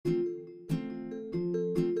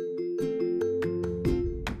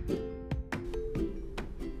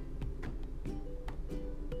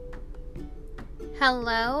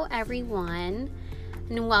Hello, everyone,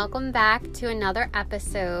 and welcome back to another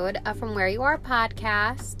episode of From Where You Are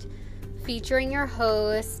podcast, featuring your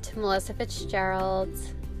host, Melissa Fitzgerald.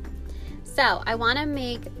 So, I want to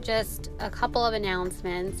make just a couple of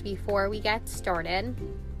announcements before we get started.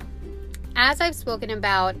 As I've spoken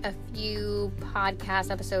about a few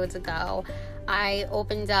podcast episodes ago, I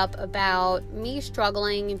opened up about me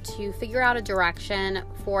struggling to figure out a direction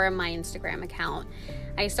for my Instagram account.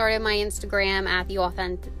 I started my Instagram at the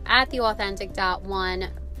authentic.one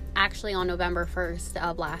actually on November 1st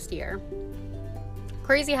of last year.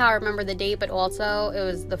 Crazy how I remember the date, but also it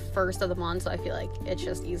was the first of the month, so I feel like it's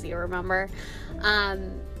just easy to remember.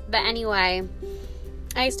 But anyway,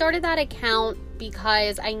 I started that account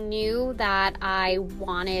because I knew that I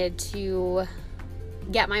wanted to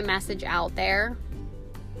get my message out there.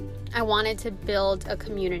 I wanted to build a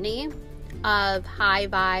community of high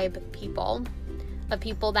vibe people, of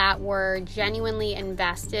people that were genuinely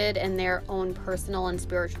invested in their own personal and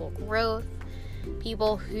spiritual growth,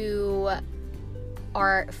 people who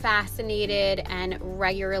are fascinated and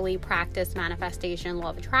regularly practice manifestation,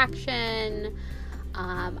 law of attraction.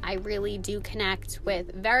 I really do connect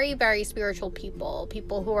with very, very spiritual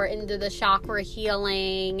people who are into the chakra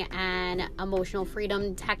healing and emotional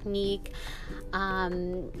freedom technique,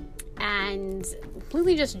 and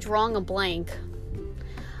completely just drawing a blank.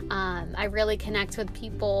 I really connect with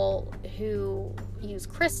people who use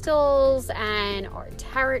crystals and are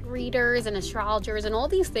tarot readers and astrologers and all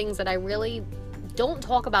these things that I really don't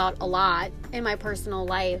talk about a lot in my personal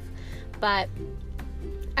life. But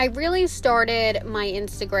I really started my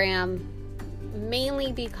Instagram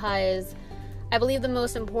mainly because I believe the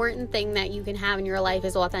most important thing that you can have in your life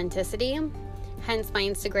is authenticity, hence my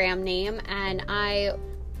Instagram name. And I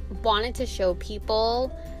wanted to show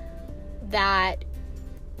people that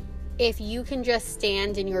if you can just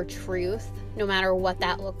stand in your truth, no matter what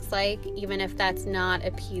that looks like, even if that's not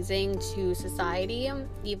appeasing to society,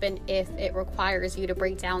 even if it requires you to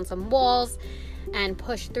break down some walls and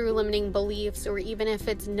push through limiting beliefs, or even if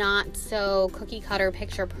it's not so cookie cutter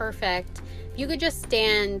picture perfect, if you could just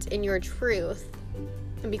stand in your truth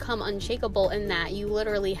and become unshakable in that, you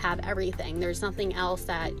literally have everything. There's nothing else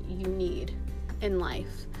that you need in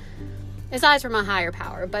life aside from a higher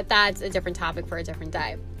power, but that's a different topic for a different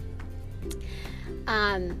day.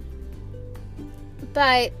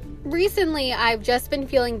 But recently I've just been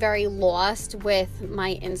feeling very lost with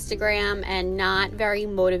my Instagram and not very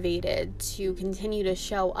motivated to continue to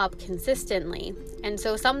show up consistently. And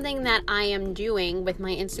so something that I am doing with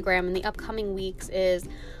my Instagram in the upcoming weeks is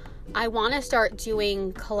I want to start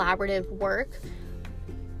doing collaborative work,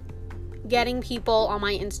 getting people on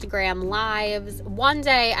my Instagram lives. One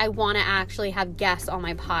day I want to actually have guests on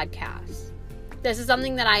my podcast. This is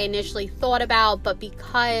something that I initially thought about, but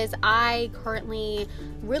because I currently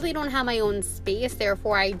really don't have my own space,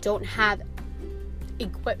 therefore I don't have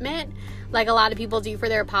equipment like a lot of people do for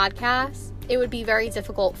their podcasts, it would be very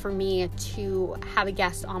difficult for me to have a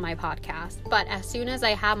guest on my podcast. But as soon as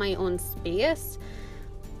I have my own space,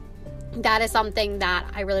 that is something that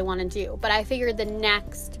I really want to do. But I figured the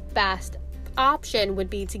next best option would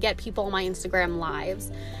be to get people on my Instagram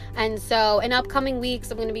lives. And so in upcoming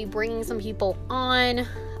weeks, I'm going to be bringing some people on.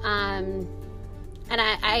 And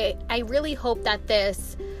I really hope that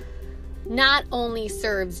this not only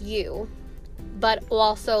serves you, but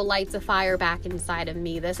also lights a fire back inside of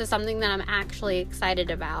me. This is something that I'm actually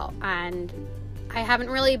excited about. And I haven't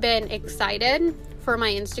really been excited for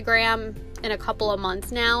my Instagram in a couple of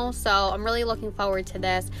months now. So I'm really looking forward to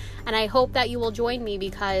this. And I hope that you will join me,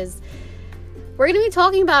 because we're going to be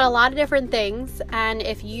talking about a lot of different things, and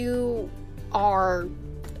if you are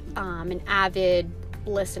an avid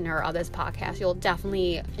listener of this podcast, you'll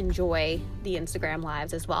definitely enjoy the Instagram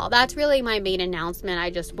lives as well. That's really my main announcement. I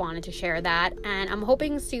just wanted to share that, and I'm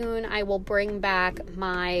hoping soon I will bring back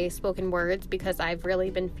my spoken words, because I've really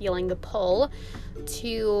been feeling the pull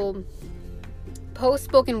to post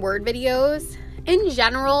spoken word videos in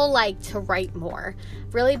general, like to write more.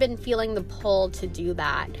 I've really been feeling the pull to do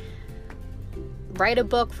that. Write a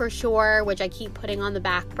book for sure, which I keep putting on the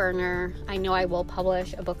back burner. I know I will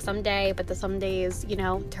publish a book someday, but the some days,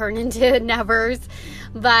 turn into nevers.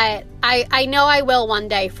 But I know I will one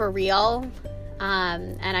day for real.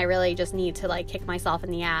 And I really just need to kick myself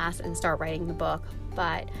in the ass and start writing the book.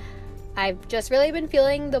 But I've just really been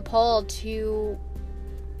feeling the pull to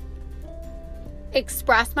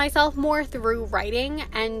express myself more through writing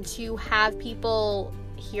and to have people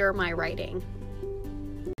hear my writing.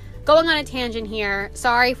 Going on a tangent here,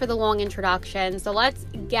 sorry for the long introduction, so let's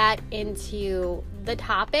get into the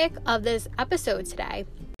topic of this episode today.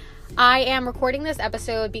 I am recording this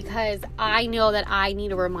episode because I know that I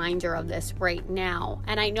need a reminder of this right now.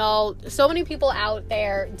 And I know so many people out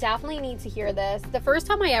there definitely need to hear this. The first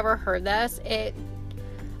time I ever heard this, it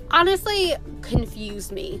honestly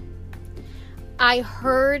confused me. I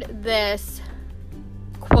heard this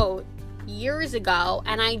quote years ago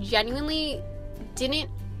and I genuinely didn't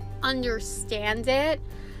understand it.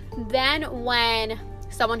 Then when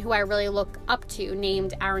someone who I really look up to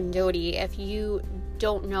named Aaron Doughty, if you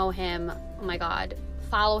don't know him, oh my god,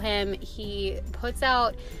 follow him. He puts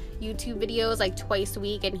out YouTube videos like twice a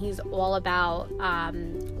week and he's all about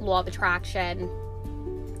law of attraction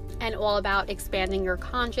and all about expanding your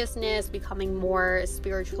consciousness, becoming more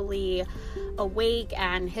spiritually awake,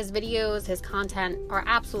 and his videos, his content are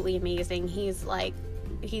absolutely amazing. He's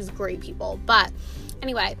great people. But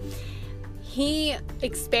anyway, he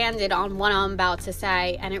expanded on what I'm about to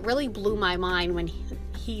say, and it really blew my mind when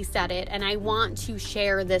he said it, and I want to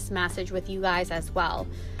share this message with you guys as well.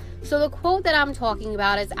 So the quote that I'm talking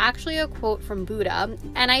about is actually a quote from Buddha,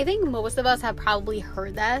 and I think most of us have probably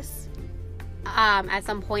heard this at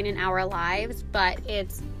some point in our lives, but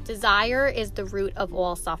it's desire is the root of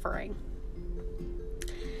all suffering.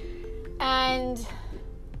 And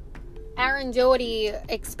Aaron Doughty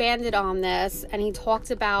expanded on this, and he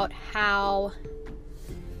talked about how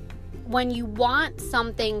when you want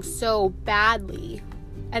something so badly,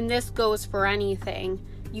 and this goes for anything,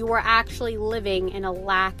 you are actually living in a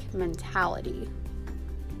lack mentality.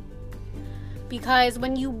 Because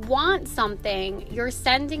when you want something, you're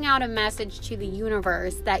sending out a message to the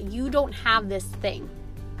universe that you don't have this thing.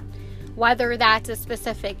 Whether that's a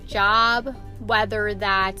specific job, whether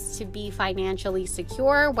that's to be financially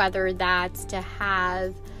secure, whether that's to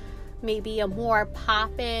have maybe a more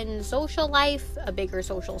pop-in social life, a bigger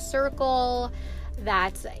social circle,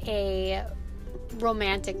 that's a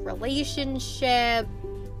romantic relationship.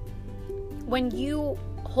 When you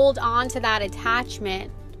hold on to that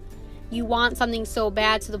attachment, you want something so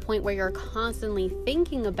bad to the point where you're constantly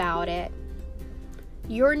thinking about it,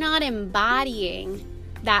 you're not embodying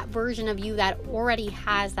that version of you that already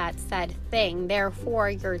has that said thing. Therefore,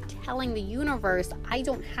 you're telling the universe, I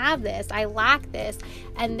don't have this, I lack this,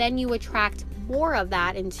 and then you attract more of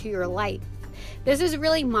that into your life. This is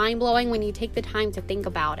really mind-blowing when you take the time to think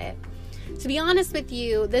about it. To be honest with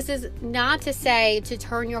you, this is not to say to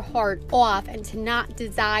turn your heart off and to not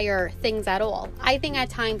desire things at all. I think at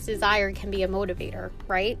times desire can be a motivator,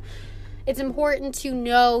 right? It's important to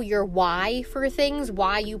know your why for things,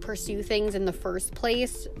 why you pursue things in the first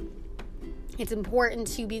place. It's important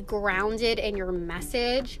to be grounded in your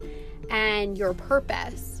message and your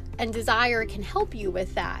purpose, and desire can help you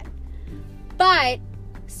with that. But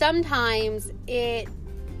sometimes it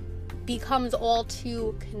becomes all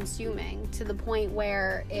too consuming to the point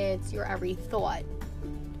where it's your every thought,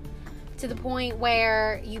 to the point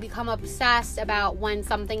where you become obsessed about when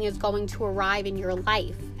something is going to arrive in your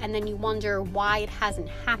life, and then you wonder why it hasn't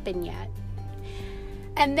happened yet.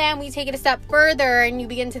 And then we take it a step further and you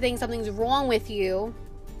begin to think something's wrong with you.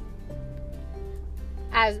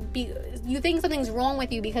 You think something's wrong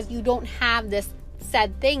with you because you don't have this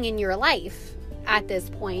said thing in your life at this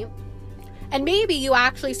point. And maybe you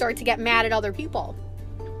actually start to get mad at other people.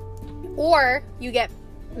 Or you get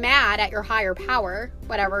mad at your higher power,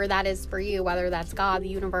 whatever that is for you, whether that's God, the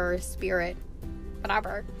universe, spirit,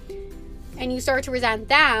 whatever. And you start to resent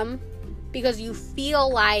them because you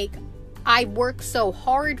feel like, I worked so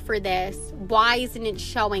hard for this, why isn't it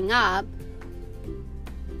showing up?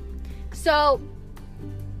 So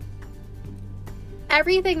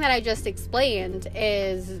everything that I just explained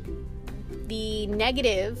is the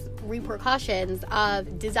negative repercussions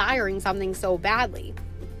of desiring something so badly.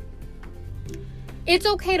 It's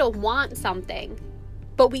okay to want something,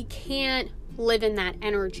 but we can't live in that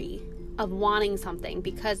energy of wanting something,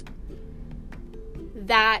 because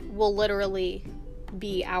that will literally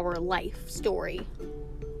be our life story.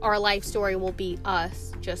 Our life story will be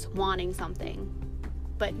us just wanting something,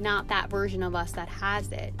 but not that version of us that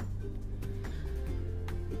has it.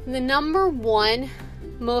 The number one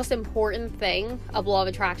most important thing of law of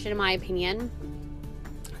attraction, in my opinion,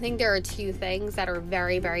 I think there are two things that are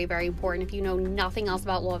very, very, very important. If you know nothing else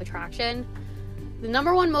about law of attraction, the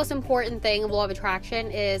number one most important thing of law of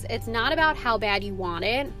attraction is it's not about how bad you want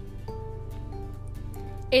it.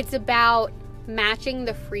 It's about matching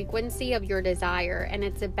the frequency of your desire, and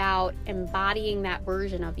it's about embodying that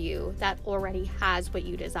version of you that already has what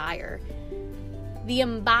you desire. The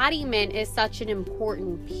embodiment is such an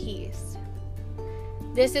important piece.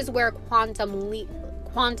 This is where quantum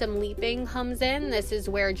leaping comes in. This is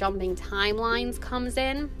where jumping timelines comes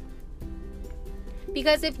in.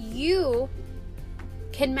 Because if you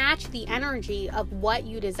can match the energy of what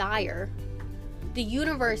you desire, the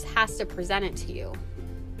universe has to present it to you.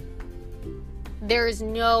 There is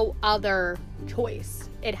no other choice.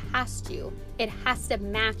 It has to. It has to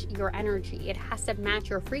match your energy. It has to match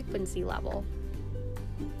your frequency level.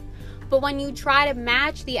 But when you try to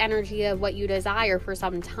match the energy of what you desire for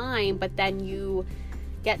some time, but then you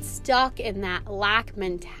get stuck in that lack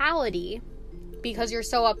mentality because you're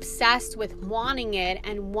so obsessed with wanting it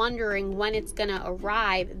and wondering when it's going to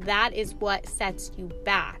arrive, that is what sets you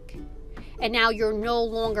back. And now you're no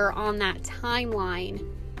longer on that timeline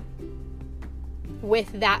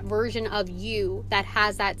with that version of you that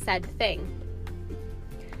has that said thing.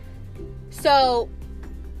 So,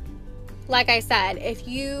 like I said, if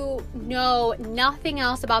you know nothing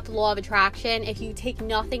else about the law of attraction, if you take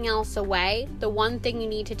nothing else away, the one thing you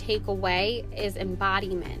need to take away is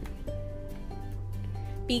embodiment.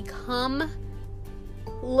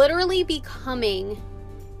 Literally becoming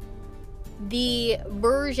the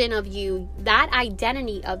version of you, that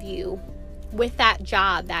identity of you with that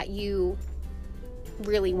job that you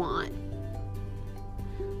really want,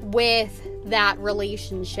 with that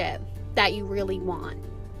relationship that you really want,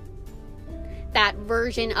 that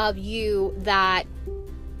version of you that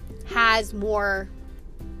has more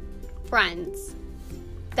friends,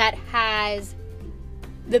 that has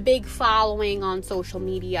the big following on social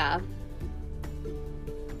media.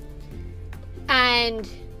 And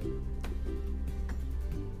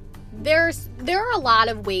there are a lot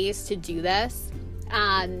of ways to do this,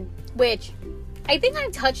 which I think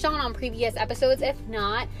I've touched on previous episodes. If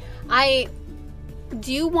not, I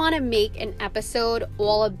do want to make an episode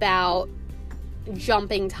all about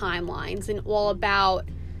jumping timelines and all about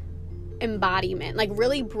embodiment, like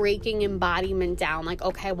really breaking embodiment down. Like,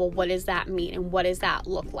 okay, well, what does that mean? And what does that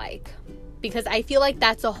look like? Because I feel like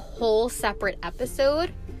that's a whole separate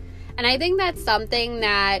episode. And I think that's something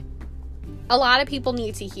that a lot of people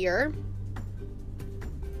need to hear.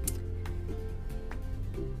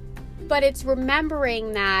 But it's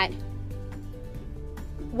remembering that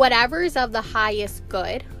whatever's of the highest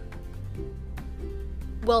good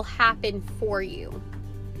will happen for you.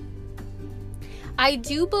 I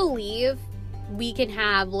do believe we can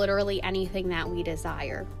have literally anything that we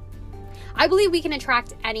desire. I believe we can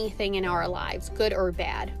attract anything in our lives, good or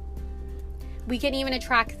bad. We can even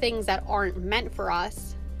attract things that aren't meant for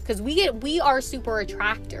us, because we are super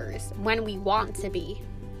attractors when we want to be.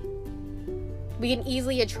 We can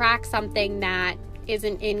easily attract something that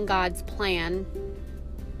isn't in God's plan,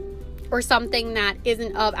 or something that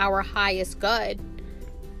isn't of our highest good.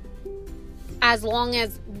 As long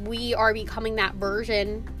as we are becoming that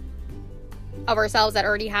version of ourselves that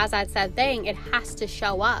already has that said thing, it has to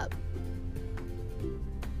show up.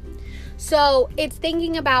 So it's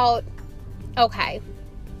thinking about, okay,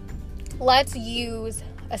 let's use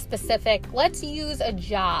a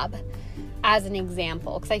job as an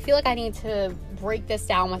example, because I feel like I need to break this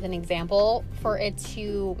down with an example for it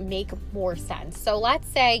to make more sense. So let's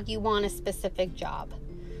say you want a specific job.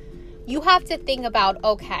 You have to think about,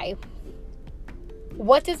 okay,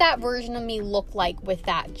 what does that version of me look like with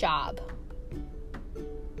that job?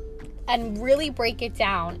 And really break it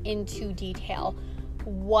down into detail.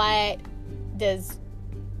 What does,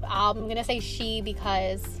 I'm going to say she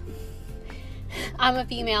because I'm a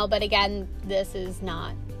female, but again, this is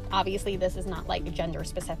not like gender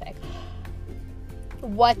specific.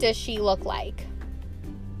 What does she look like?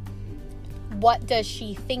 What does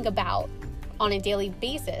she think about on a daily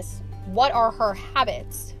basis? What are her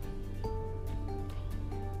habits?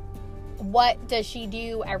 What does she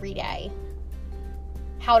do every day?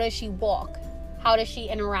 How does she walk? How does she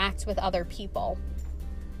interact with other people?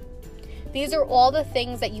 These are all the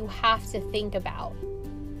things that you have to think about.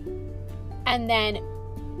 And then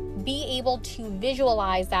be able to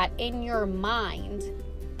visualize that in your mind,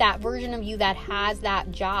 that version of you that has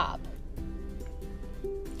that job.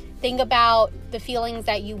 Think about the feelings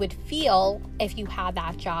that you would feel if you had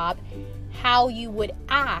that job, how you would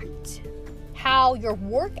act, how your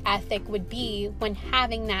work ethic would be when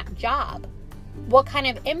having that job, what kind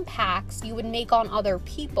of impacts you would make on other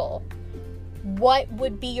people, what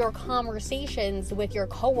would be your conversations with your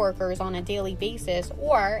coworkers on a daily basis,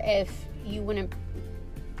 or if you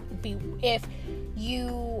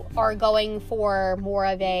are going for more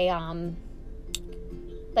of a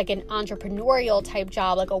like an entrepreneurial type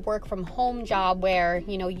job, like a work from home job where,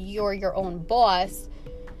 you know, you're your own boss,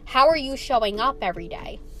 how are you showing up every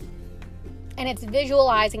day? And it's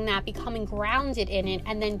visualizing that, becoming grounded in it,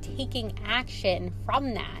 and then taking action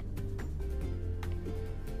from that.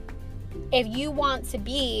 If you want to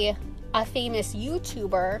be a famous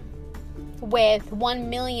YouTuber with 1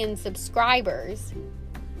 million subscribers,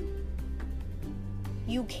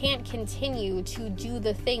 you can't continue to do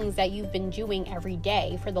the things that you've been doing every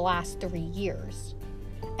day for the last 3 years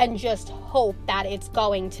and just hope that it's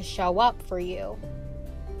going to show up for you.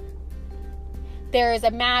 There is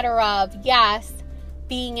a matter of, yes,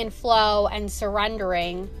 being in flow and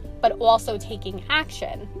surrendering, but also taking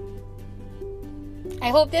action. I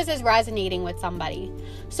hope this is resonating with somebody.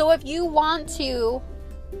 So if you want to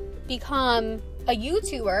become a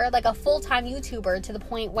YouTuber, like a full-time YouTuber to the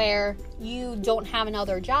point where you don't have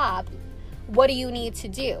another job, what do you need to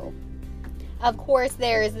do? Of course,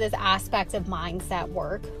 there's this aspect of mindset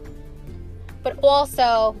work, but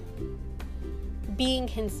also being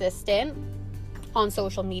consistent on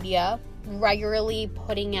social media, regularly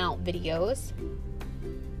putting out videos.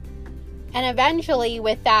 And eventually,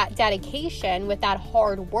 with that dedication, with that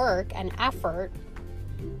hard work and effort,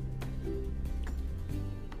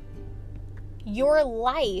 your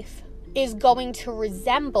life is going to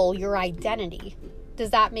resemble your identity.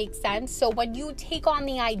 Does that make sense? So when you take on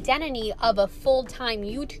the identity of a full-time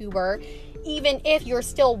YouTuber, even if you're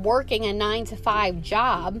still working a 9-to-5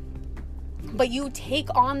 job, but you take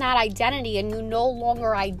on that identity and you no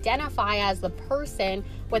longer identify as the person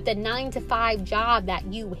with the 9-to-5 job that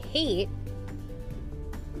you hate,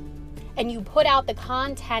 and you put out the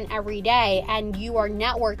content every day and you are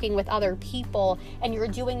networking with other people and you're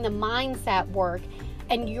doing the mindset work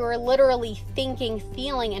and you're literally thinking,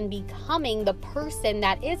 feeling, and becoming the person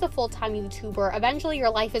that is a full-time YouTuber, eventually your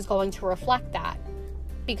life is going to reflect that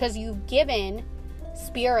because you've given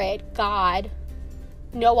Spirit, God,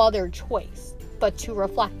 no other choice but to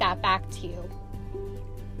reflect that back to you.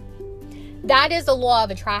 That is the law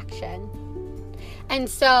of attraction. And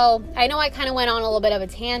so I know I kind of went on a little bit of a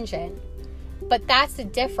tangent, but that's the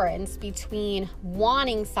difference between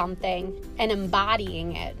wanting something and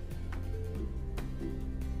embodying it.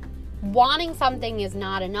 Wanting something is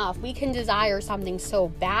not enough. We can desire something so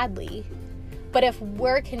badly, but if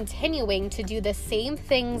we're continuing to do the same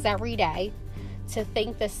things every day, to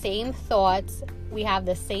think the same thoughts, we have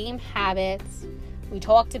the same habits, we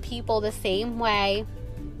talk to people the same way,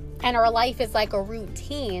 and our life is like a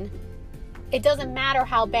routine, it doesn't matter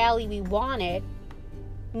how badly we want it,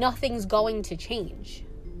 nothing's going to change.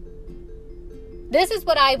 This is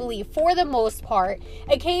what I believe for the most part.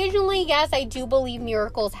 Occasionally, yes, I do believe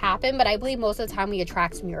miracles happen, but I believe most of the time we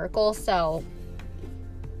attract miracles. So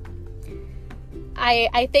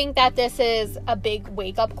I think that this is a big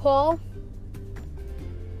wake-up call.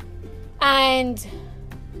 And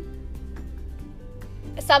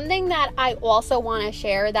something that I also want to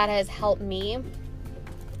share that has helped me,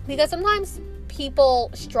 because sometimes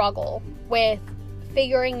people struggle with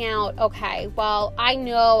figuring out, okay, well, I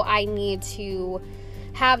know I need to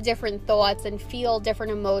have different thoughts and feel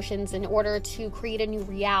different emotions in order to create a new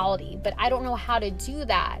reality, but I don't know how to do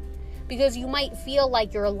that because you might feel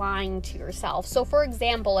like you're lying to yourself. So for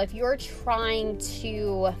example, if you're trying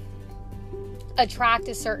to attract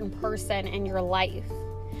a certain person in your life,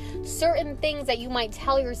 certain things that you might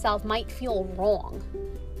tell yourself might feel wrong.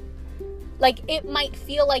 Like it might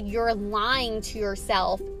feel like you're lying to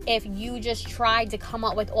yourself if you just tried to come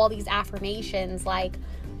up with all these affirmations like,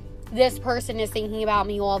 this person is thinking about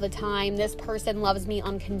me all the time, this person loves me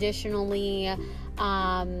unconditionally,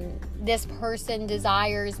 this person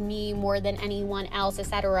desires me more than anyone else,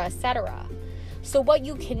 etc., etc. So what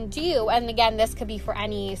you can do, and again, this could be for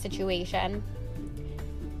any situation,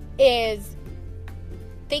 is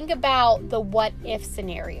think about the what if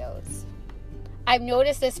scenarios. I've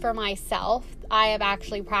noticed this for myself. I have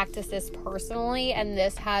actually practiced this personally, and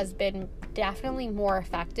this has been definitely more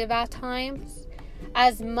effective at times.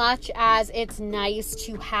 As much as it's nice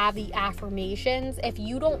to have the affirmations, if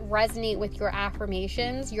you don't resonate with your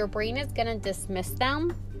affirmations, your brain is going to dismiss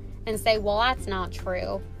them and say, well, that's not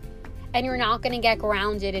true. And you're not going to get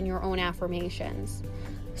grounded in your own affirmations.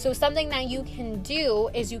 So something that you can do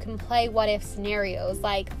is you can play what if scenarios,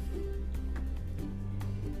 like,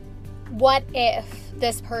 what if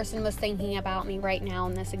this person was thinking about me right now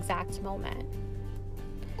in this exact moment?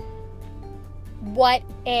 What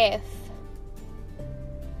if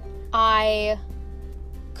I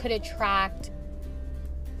could attract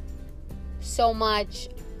so much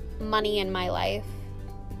money in my life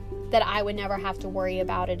that I would never have to worry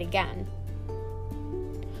about it again?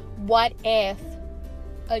 What if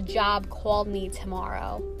a job called me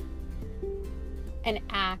tomorrow and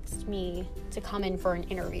asked me to come in for an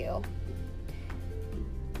interview?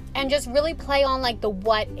 And just really play on like the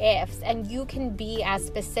what ifs, and you can be as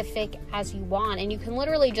specific as you want, and you can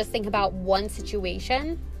literally just think about one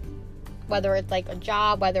situation, whether it's like a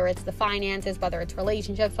job, whether it's the finances, whether it's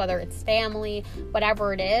relationships, whether it's family,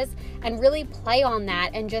 whatever it is, and really play on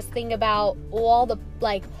that and just think about all the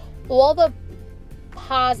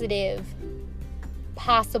positive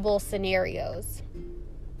possible scenarios.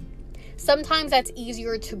 Sometimes that's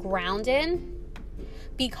easier to ground in,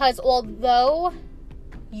 because although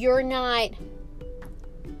you're not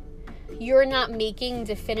making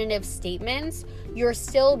definitive statements, you're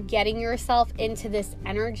still getting yourself into this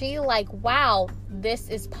energy like, wow, this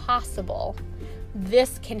is possible.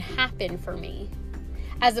 This can happen for me.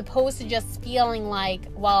 As opposed to just feeling like,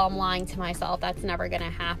 well, I'm lying to myself. That's never going to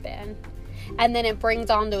happen. And then it brings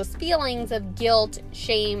on those feelings of guilt,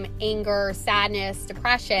 shame, anger, sadness,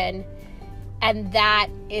 depression. And that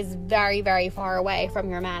is very, very far away from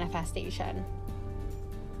your manifestation.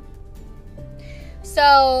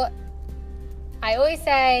 So I always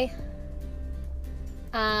say,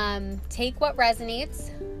 take what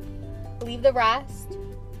resonates, leave the rest.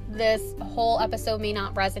 This whole episode may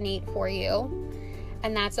not resonate for you,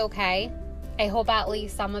 and that's okay. I hope at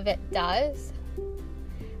least some of it does.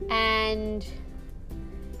 And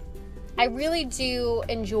I really do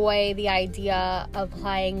enjoy the idea of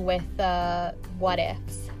playing with the what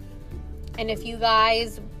ifs. And if you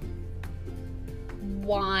guys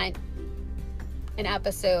want an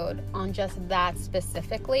episode on just that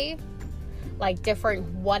specifically, like different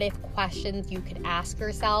what if questions you could ask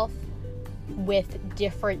yourself with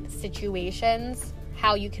different situations,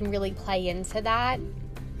 how you can really play into that,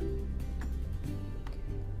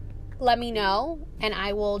 let me know, and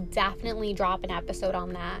I will definitely drop an episode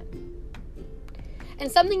on that.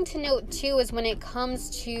 And something to note too is when it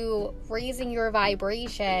comes to raising your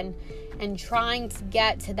vibration and trying to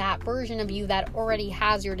get to that version of you that already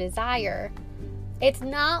has your desire, it's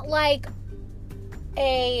not like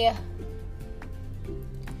a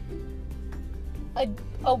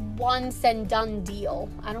once and done deal.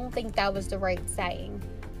 I don't think that was the right saying.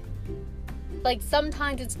 Like,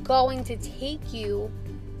 sometimes it's going to take you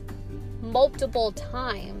multiple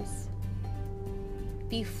times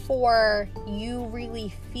before you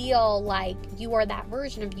really feel like you are that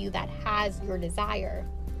version of you that has your desire.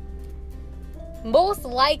 Most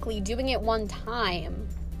likely doing it one time,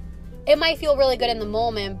 it might feel really good in the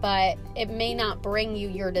moment, but it may not bring you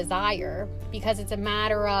your desire, because it's a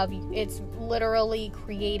matter of, it's literally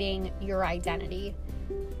creating your identity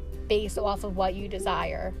based off of what you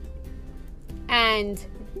desire. And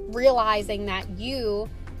realizing that you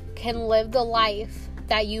can live the life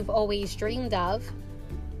that you've always dreamed of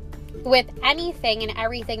with anything and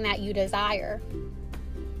everything that you desire.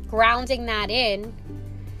 Grounding that in,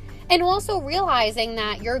 and also realizing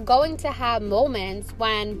that you're going to have moments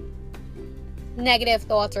when negative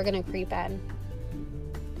thoughts are going to creep in.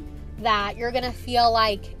 That you're going to feel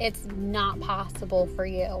like it's not possible for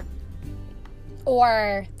you.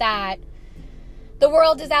 Or that the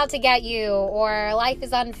world is out to get you, or life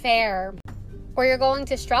is unfair, or you're going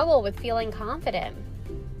to struggle with feeling confident.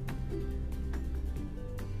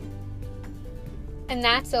 And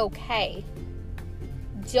that's okay.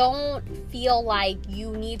 Don't feel like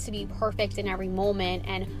you need to be perfect in every moment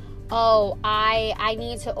and, oh, I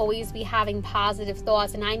need to always be having positive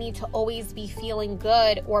thoughts and I need to always be feeling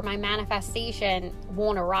good or my manifestation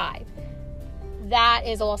won't arrive. That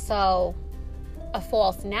is also a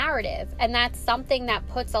false narrative. And that's something that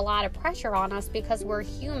puts a lot of pressure on us because we're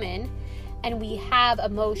human and we have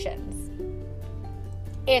emotions.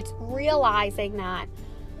 It's realizing that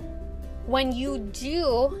when you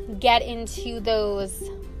do get into those,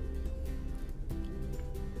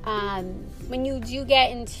 when you do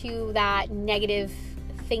get into that negative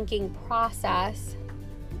thinking process,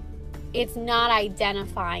 it's not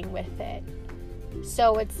identifying with it.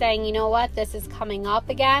 So it's saying, you know what, this is coming up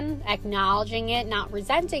again, acknowledging it, not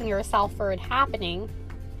resenting yourself for it happening,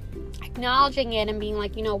 acknowledging it and being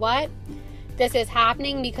like, you know what, this is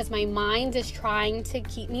happening because my mind is trying to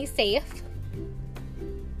keep me safe.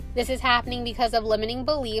 This is happening because of limiting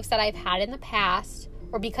beliefs that I've had in the past,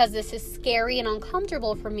 or because this is scary and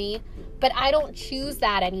uncomfortable for me, but I don't choose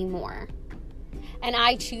that anymore. And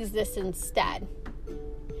I choose this instead.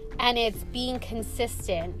 And it's being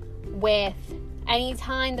consistent with any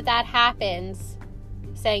time that happens,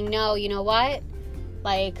 saying, no, you know what?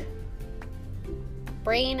 Like,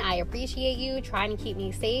 brain, I appreciate you trying to keep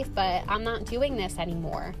me safe, but I'm not doing this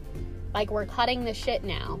anymore. Like, we're cutting the shit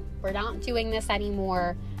now. We're not doing this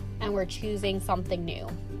anymore, and we're choosing something new.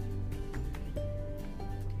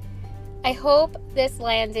 I hope this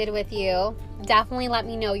landed with you. Definitely let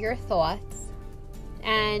me know your thoughts.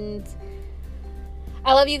 And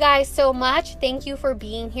I love you guys so much. Thank you for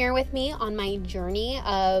being here with me on my journey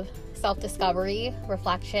of self-discovery,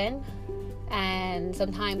 reflection, and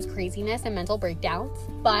sometimes craziness and mental breakdowns,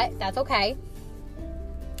 but that's okay.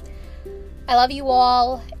 I love you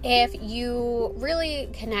all. If you really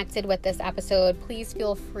connected with this episode, please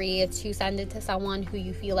feel free to send it to someone who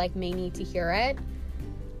you feel like may need to hear it.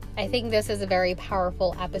 I think this is a very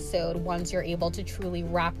powerful episode once you're able to truly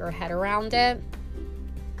wrap your head around it.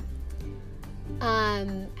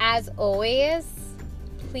 As always,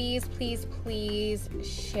 please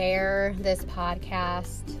share this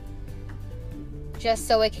podcast just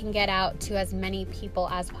so it can get out to as many people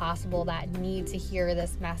as possible that need to hear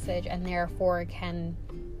this message and therefore can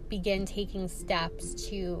begin taking steps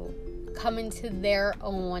to come into their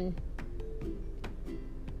own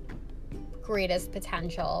greatest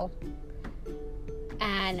potential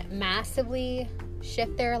and massively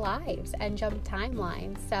shift their lives and jump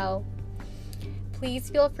timelines. So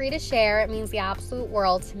please feel free to share. It means the absolute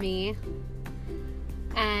world to me.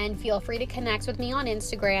 And feel free to connect with me on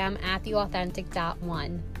Instagram at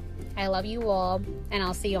theauthentic.one. I love you all, and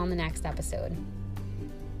I'll see you on the next episode.